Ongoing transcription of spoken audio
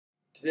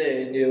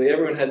Today, nearly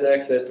everyone has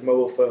access to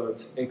mobile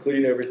phones,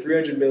 including over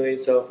 300 million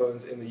cell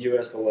phones in the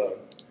US alone.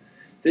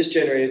 This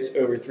generates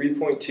over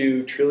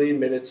 3.2 trillion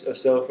minutes of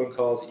cell phone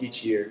calls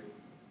each year.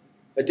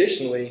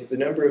 Additionally, the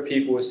number of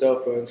people with cell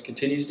phones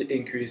continues to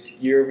increase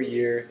year over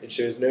year and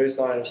shows no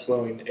sign of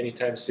slowing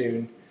anytime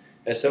soon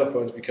as cell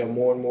phones become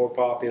more and more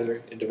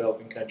popular in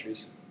developing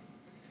countries.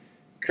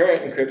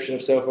 Current encryption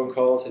of cell phone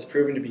calls has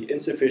proven to be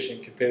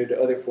insufficient compared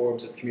to other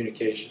forms of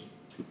communication.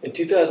 In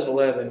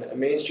 2011, a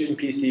mainstream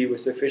PC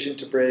was sufficient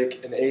to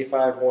break an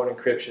A51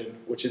 encryption,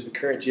 which is the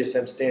current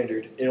GSM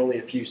standard, in only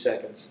a few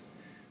seconds.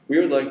 We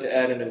would like to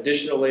add an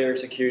additional layer of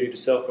security to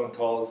cell phone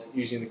calls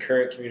using the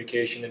current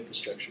communication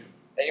infrastructure.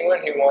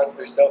 Anyone who wants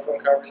their cell phone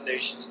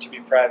conversations to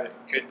be private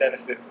could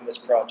benefit from this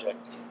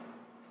project.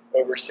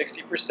 Over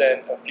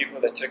 60% of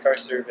people that took our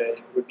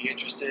survey would be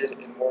interested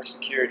in more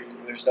security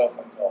for their cell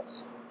phone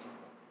calls.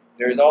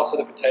 There is also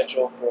the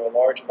potential for a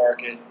large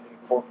market in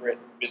the corporate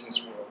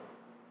business world.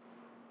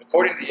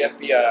 According to the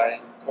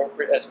FBI,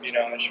 corporate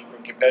espionage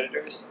from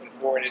competitors and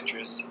foreign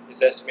interests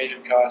is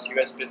estimated to cost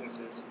U.S.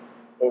 businesses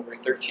over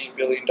 $13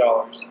 billion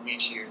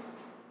each year.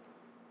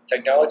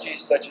 Technologies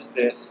such as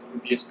this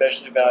would be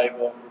especially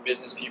valuable for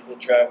business people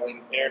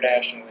traveling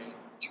internationally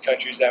to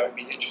countries that would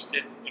be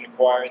interested in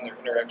acquiring their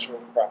intellectual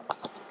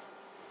property.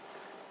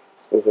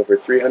 With over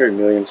 300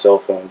 million cell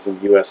phones in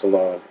the U.S.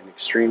 alone, an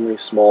extremely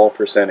small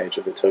percentage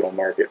of the total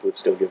market would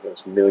still give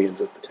us millions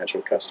of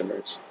potential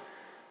customers.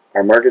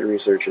 Our market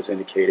research has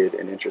indicated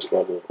an interest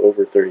level of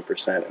over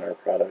 30% in our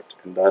product,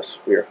 and thus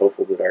we are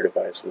hopeful that our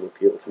device will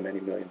appeal to many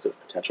millions of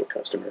potential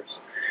customers,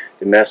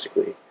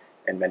 domestically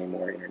and many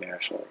more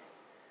internationally.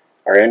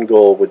 Our end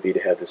goal would be to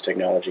have this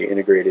technology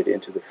integrated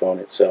into the phone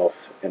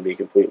itself and be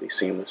completely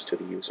seamless to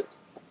the user.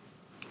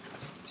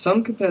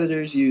 Some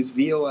competitors use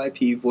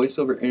VoIP, Voice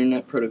over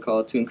Internet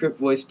Protocol, to encrypt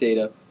voice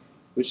data,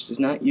 which does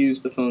not use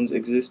the phone's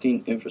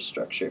existing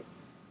infrastructure.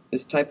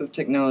 This type of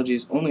technology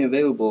is only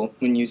available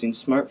when using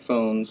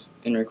smartphones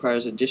and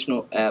requires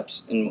additional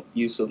apps and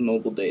use of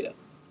mobile data.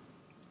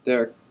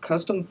 There are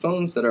custom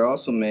phones that are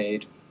also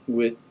made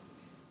with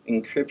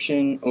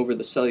encryption over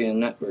the cellular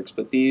networks,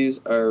 but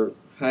these are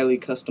highly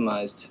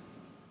customized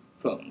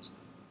phones.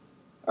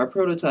 Our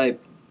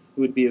prototype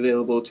would be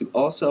available to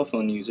all cell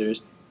phone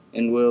users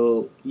and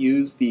will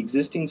use the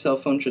existing cell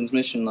phone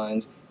transmission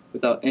lines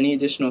without any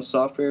additional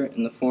software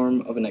in the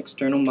form of an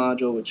external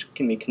module which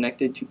can be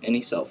connected to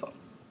any cell phone.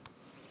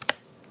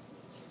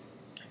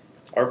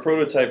 Our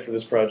prototype for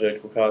this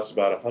project will cost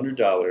about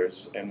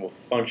 $100 and will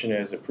function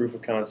as a proof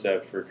of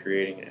concept for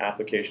creating an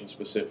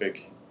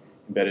application-specific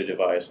embedded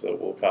device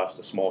that will cost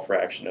a small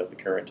fraction of the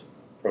current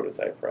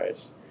prototype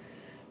price.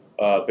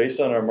 Based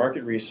on our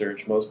market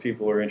research, most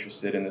people are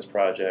interested in this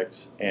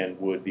project and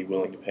would be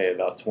willing to pay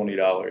about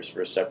 $20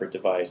 for a separate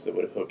device that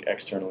would hook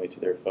externally to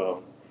their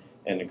phone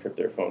and encrypt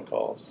their phone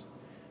calls.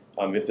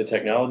 If the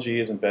technology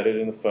is embedded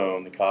in the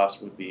phone, the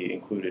cost would be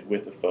included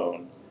with the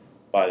phone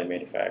by the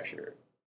manufacturer.